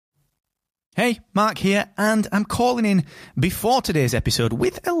Hey, Mark here, and I'm calling in before today's episode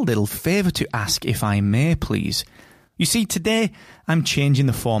with a little favour to ask, if I may, please. You see, today I'm changing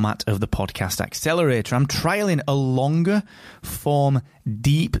the format of the Podcast Accelerator. I'm trialling a longer form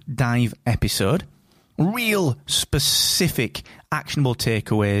deep dive episode, real specific actionable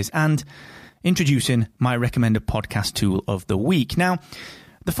takeaways, and introducing my recommended podcast tool of the week. Now,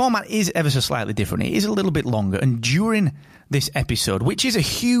 the format is ever so slightly different. It is a little bit longer, and during this episode, which is a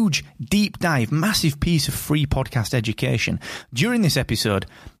huge, deep dive, massive piece of free podcast education, during this episode,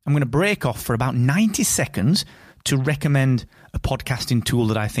 I'm going to break off for about 90 seconds to recommend a podcasting tool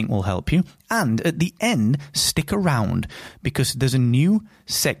that I think will help you. And at the end, stick around, because there's a new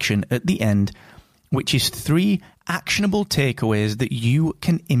section at the end, which is 3 actionable takeaways that you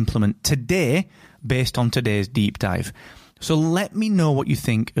can implement today based on today's deep dive. So let me know what you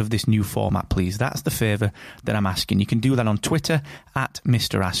think of this new format, please. That's the favour that I'm asking. You can do that on Twitter at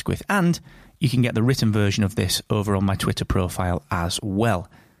Mr. Asquith, and you can get the written version of this over on my Twitter profile as well.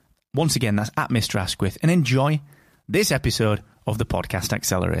 Once again, that's at Mr. Asquith, and enjoy this episode of the Podcast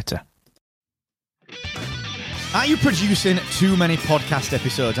Accelerator. Are you producing too many podcast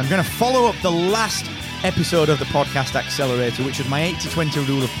episodes? I'm going to follow up the last episode of the Podcast Accelerator, which was my 80-20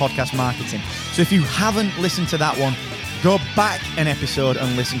 rule of podcast marketing. So if you haven't listened to that one, go back an episode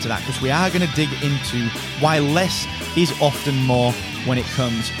and listen to that, because we are going to dig into why less is often more when it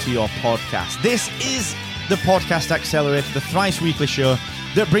comes to your podcast. This is the Podcast Accelerator, the thrice weekly show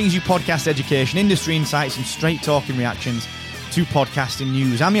that brings you podcast education, industry insights, and straight talking reactions to podcasting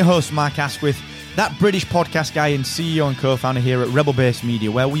news. I'm your host, Mark Asquith, that British podcast guy and CEO and co-founder here at Rebel Base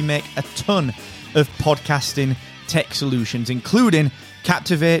Media, where we make a ton of podcasting tech solutions, including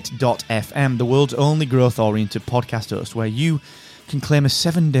Captivate.fm, the world's only growth-oriented podcast host, where you can claim a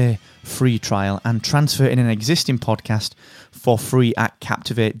 7-day free trial and transfer in an existing podcast for free at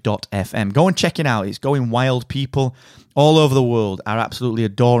Captivate.fm. Go and check it out. It's going wild. People all over the world are absolutely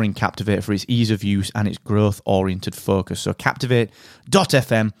adoring Captivate for its ease of use and its growth-oriented focus. So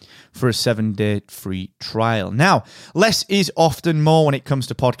Captivate.fm for a 7-day free trial. Now, less is often more when it comes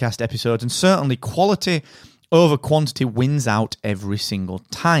to podcast episodes, and certainly quality over quantity wins out every single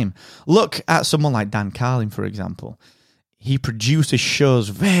time. Look at someone like Dan Carlin, for example. He produces shows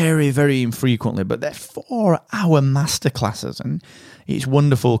very, very infrequently, but they're 4-hour masterclasses, and it's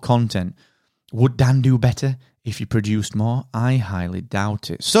wonderful content. Would Dan do better if he produced more? I highly doubt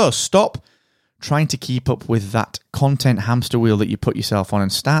it. So stop trying to keep up with that content hamster wheel that you put yourself on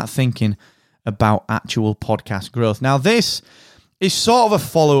and start thinking about actual podcast growth. Now, this is sort of a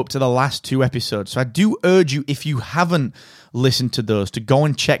follow-up to the last 2 episodes. So I do urge you, if you haven't listened to those, to go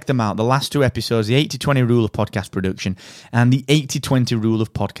and check them out. The last 2 episodes, the 80-20 rule of podcast production and the 80-20 rule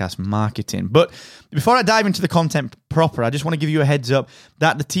of podcast marketing. But before I dive into the content proper, I just want to give you a heads up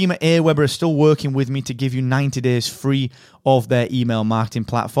that the team at Aweber are still working with me to give you 90 days free of their email marketing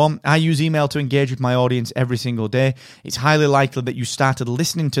platform. I use email to engage with my audience every single day. It's highly likely that you started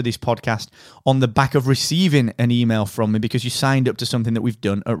listening to this podcast on the back of receiving an email from me because you signed up to something that we've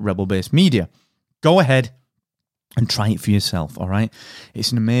done at Rebel Base Media. Go ahead and try it for yourself, all right?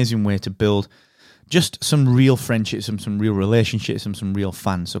 It's an amazing way to build just some real friendships and some real relationships and some real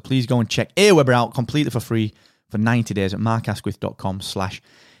fans. So please go and check Aweber out completely for free for 90 days at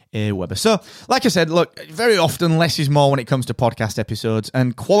markasquith.com/Aweber. So, like I said, look, very often less is more when it comes to podcast episodes,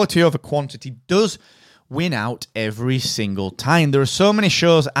 and quality over quantity does win out every single time. There are so many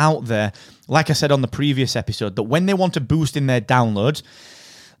shows out there, like I said on the previous episode, that when they want to boost in their downloads,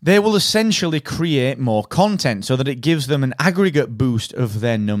 they will essentially create more content so that it gives them an aggregate boost of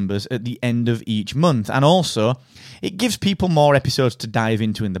their numbers at the end of each month. And also, it gives people more episodes to dive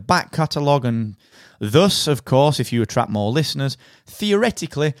into in the back catalogue, and thus, of course, if you attract more listeners,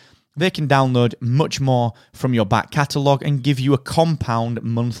 theoretically, they can download much more from your back catalogue and give you a compound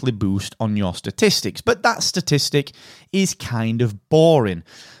monthly boost on your statistics. But that statistic is kind of boring.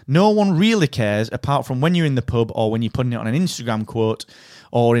 No one really cares, apart from when you're in the pub or when you're putting it on an Instagram quote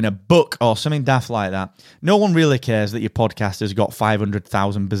or in a book or something daft like that. No one really cares that your podcast has got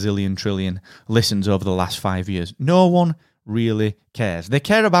 500,000 bazillion trillion listens over the last 5 years. No one really cares. They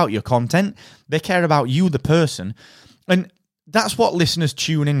care about your content. They care about you, the person. And that's what listeners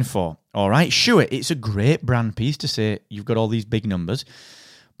tune in for, all right? Sure, it's a great brand piece to say you've got all these big numbers.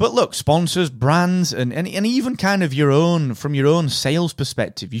 But look, sponsors, brands, and even kind of from your own sales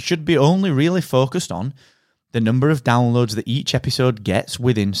perspective, you should be only really focused on the number of downloads that each episode gets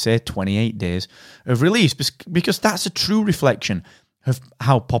within, say, 28 days of release, because that's a true reflection of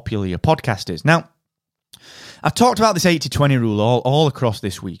how popular your podcast is. Now, I've talked about this 80-20 rule all across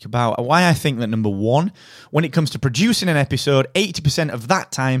this week about why I think that, number one, when it comes to producing an episode, 80% of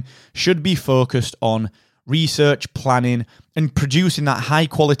that time should be focused on research, planning, and producing that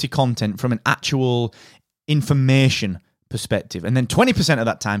high-quality content from an actual information perspective. And then 20% of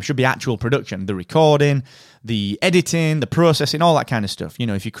that time should be actual production, the recording, the editing, the processing, all that kind of stuff. You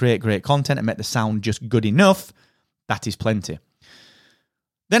know, if you create great content and make the sound just good enough, that is plenty.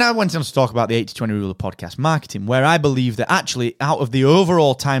 Then I went on to talk about the 80-20 rule of podcast marketing, where I believe that actually out of the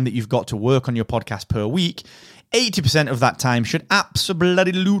overall time that you've got to work on your podcast per week, 80% of that time should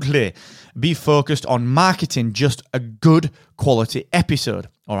absolutely be focused on marketing just a good quality episode.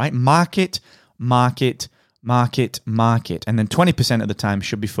 All right? Market. And then 20% of the time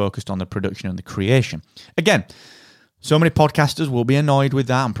should be focused on the production and the creation. Again, so many podcasters will be annoyed with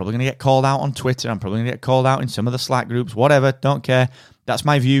that. I'm probably going to get called out on Twitter. I'm probably going to get called out in some of the Slack groups, whatever. Don't care. That's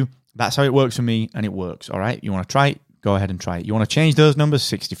my view. That's how it works for me, and it works. All right? You want to try it? Go ahead and try it. You want to change those numbers,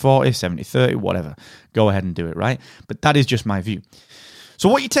 60-40, 70-30, whatever. Go ahead and do it, right? But that is just my view. So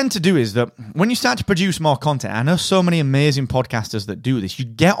what you tend to do is that when you start to produce more content, I know so many amazing podcasters that do this, you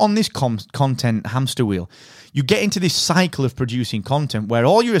get on this content hamster wheel. You get into this cycle of producing content where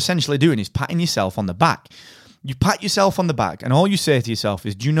all you're essentially doing is patting yourself on the back. You pat yourself on the back, and all you say to yourself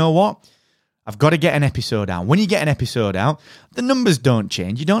is, do you know what? I've got to get an episode out. When you get an episode out, the numbers don't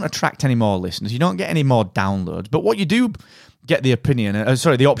change. You don't attract any more listeners. You don't get any more downloads. But what you do get the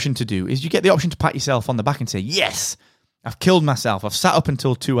option to do is you get the option to pat yourself on the back and say, yes, I've killed myself. I've sat up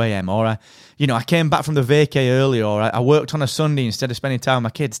until 2 a.m. Or, I came back from the vacay early, or I worked on a Sunday instead of spending time with my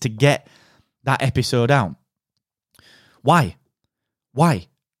kids to get that episode out. Why?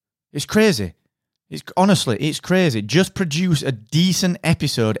 It's crazy. It's crazy. Just produce a decent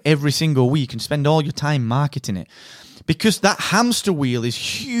episode every single week and spend all your time marketing it. Because that hamster wheel is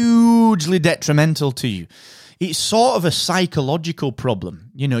hugely detrimental to you. It's sort of a psychological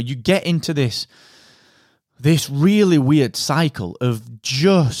problem. You know, you get into this really weird cycle of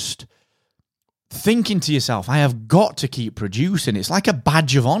just thinking to yourself, I have got to keep producing. It's like a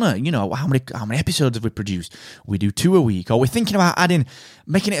badge of honor. You know, how many episodes have we produced? We do 2 a week. Or we're thinking about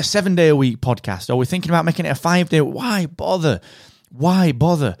making it a 7-day-a-week podcast. Or we're thinking about making it a 5-day. Why bother?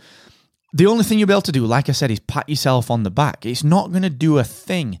 The only thing you'll be able to do, like I said, is pat yourself on the back. It's not going to do a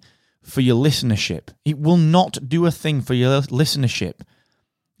thing for your listenership. It will not do a thing for your listenership.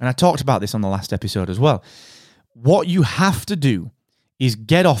 And I talked about this on the last episode as well. What you have to do is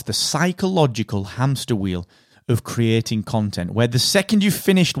get off the psychological hamster wheel of creating content, where the second you've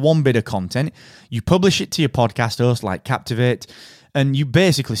finished one bit of content, you publish it to your podcast host like Captivate, and you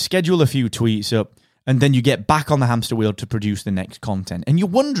basically schedule a few tweets up, and then you get back on the hamster wheel to produce the next content. And you're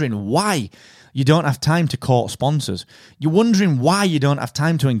wondering why you don't have time to court sponsors. You're wondering why you don't have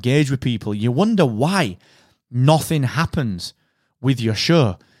time to engage with people. You wonder why nothing happens with your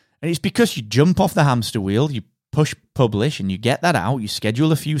show. And it's because you jump off the hamster wheel, you push publish, and you get that out, you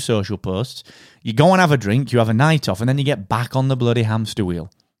schedule a few social posts, you go and have a drink, you have a night off, and then you get back on the bloody hamster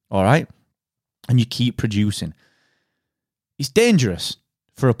wheel, all right? And you keep producing. It's dangerous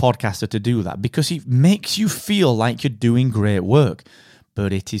for a podcaster to do that because it makes you feel like you're doing great work,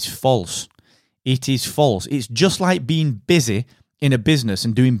 but it is false. It is false. It's just like being busy in a business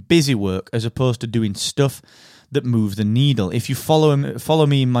and doing busy work as opposed to doing stuff that moves the needle. If you follow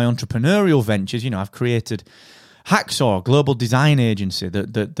me in my entrepreneurial ventures, I've created Hacksaw, global design agency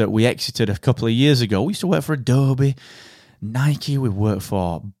that we exited a couple of years ago. We used to work for Adobe, Nike, we worked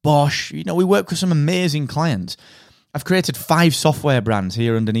for Bosch. We work with some amazing clients. I've created 5 software brands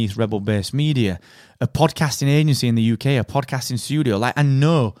here underneath Rebel Base Media, a podcasting agency in the UK, a podcasting studio. Like, I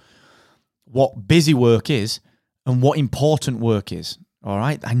know what busy work is and what important work is. All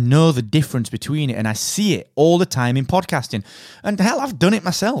right? I know the difference between it, and I see it all the time in podcasting. And hell, I've done it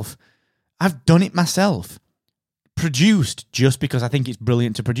myself. Produced just because I think it's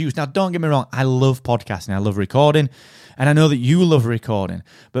brilliant to produce. Now, don't get me wrong, I love podcasting, I love recording, and I know that you love recording,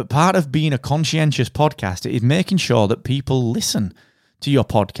 but part of being a conscientious podcaster is making sure that people listen to your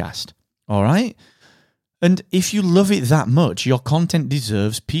podcast, all right? And if you love it that much, your content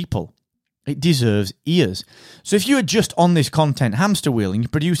deserves people. It deserves ears. So if you are just on this content hamster wheel and you're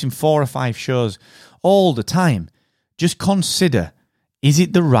producing 4 or 5 shows all the time, just consider, is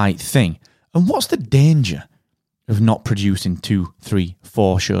it the right thing? And what's the danger of not producing 2, 3,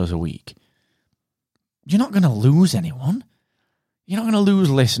 4 shows a week? You're not going to lose anyone. You're not going to lose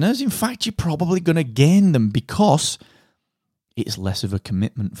listeners. In fact, you're probably going to gain them because it's less of a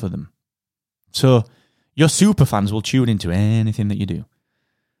commitment for them. So your super fans will tune into anything that you do.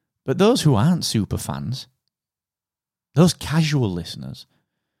 But those who aren't super fans, those casual listeners,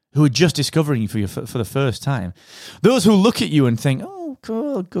 who are just discovering you for the first time. Those who look at you and think, oh,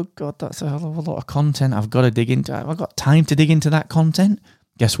 good God, that's a hell of a lot of content I've got to dig into. Have I got time to dig into that content?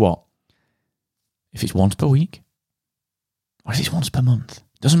 Guess what? If it's once per week, or if it's once per month,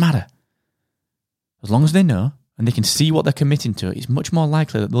 doesn't matter. As long as they know and they can see what they're committing to, it's much more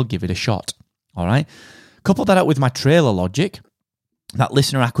likely that they'll give it a shot. All right? Couple that up with my trailer logic, that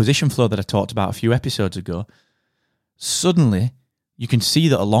listener acquisition flow that I talked about a few episodes ago. Suddenly, you can see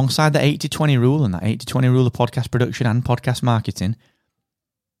that alongside the 80-20 rule and that 80-20 rule of podcast production and podcast marketing,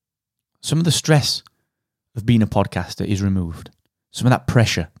 some of the stress of being a podcaster is removed. Some of that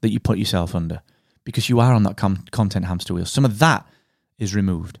pressure that you put yourself under because you are on that content hamster wheel. Some of that is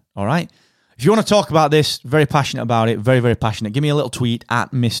removed. All right? If you want to talk about this, very passionate about it, very, very passionate, give me a little tweet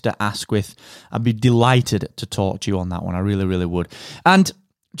at Mr. Asquith. I'd be delighted to talk to you on that one. I really, really would. And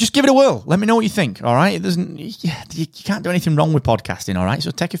just give it a whirl. Let me know what you think, all right? You can't do anything wrong with podcasting, all right? So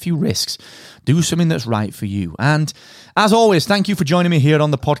take a few risks. Do something that's right for you. And as always, thank you for joining me here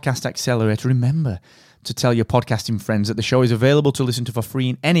on the Podcast Accelerator. Remember to tell your podcasting friends that the show is available to listen to for free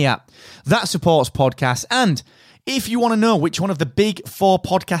in any app that supports podcasts. And if you want to know which one of the big 4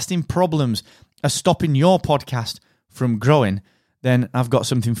 podcasting problems are stopping your podcast from growing, then I've got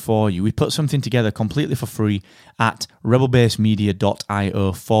something for you. We put something together completely for free at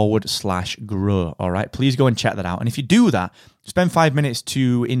rebelbasemedia.io/grow. All right, please go and check that out. And if you do that, spend 5 minutes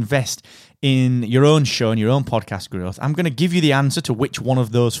to invest in your own show and your own podcast growth. I'm going to give you the answer to which one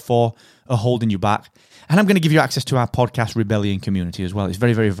of those 4 are holding you back. And I'm going to give you access to our Podcast Rebellion community as well. It's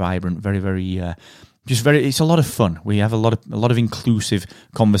very, very vibrant, very, very... it's a lot of fun. We have a lot of inclusive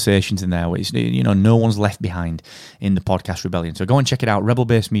conversations in there where it's, no one's left behind in the Podcast Rebellion. So go and check it out,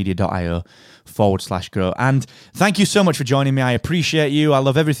 rebelbasemedia.io/grow. And thank you so much for joining me. I appreciate you. I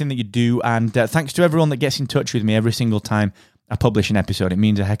love everything that you do. And thanks to everyone that gets in touch with me every single time I publish an episode. It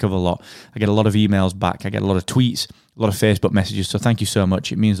means a heck of a lot. I get a lot of emails back. I get a lot of tweets, a lot of Facebook messages. So thank you so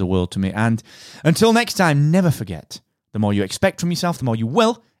much. It means the world to me. And until next time, never forget, the more you expect from yourself, the more you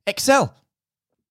will excel.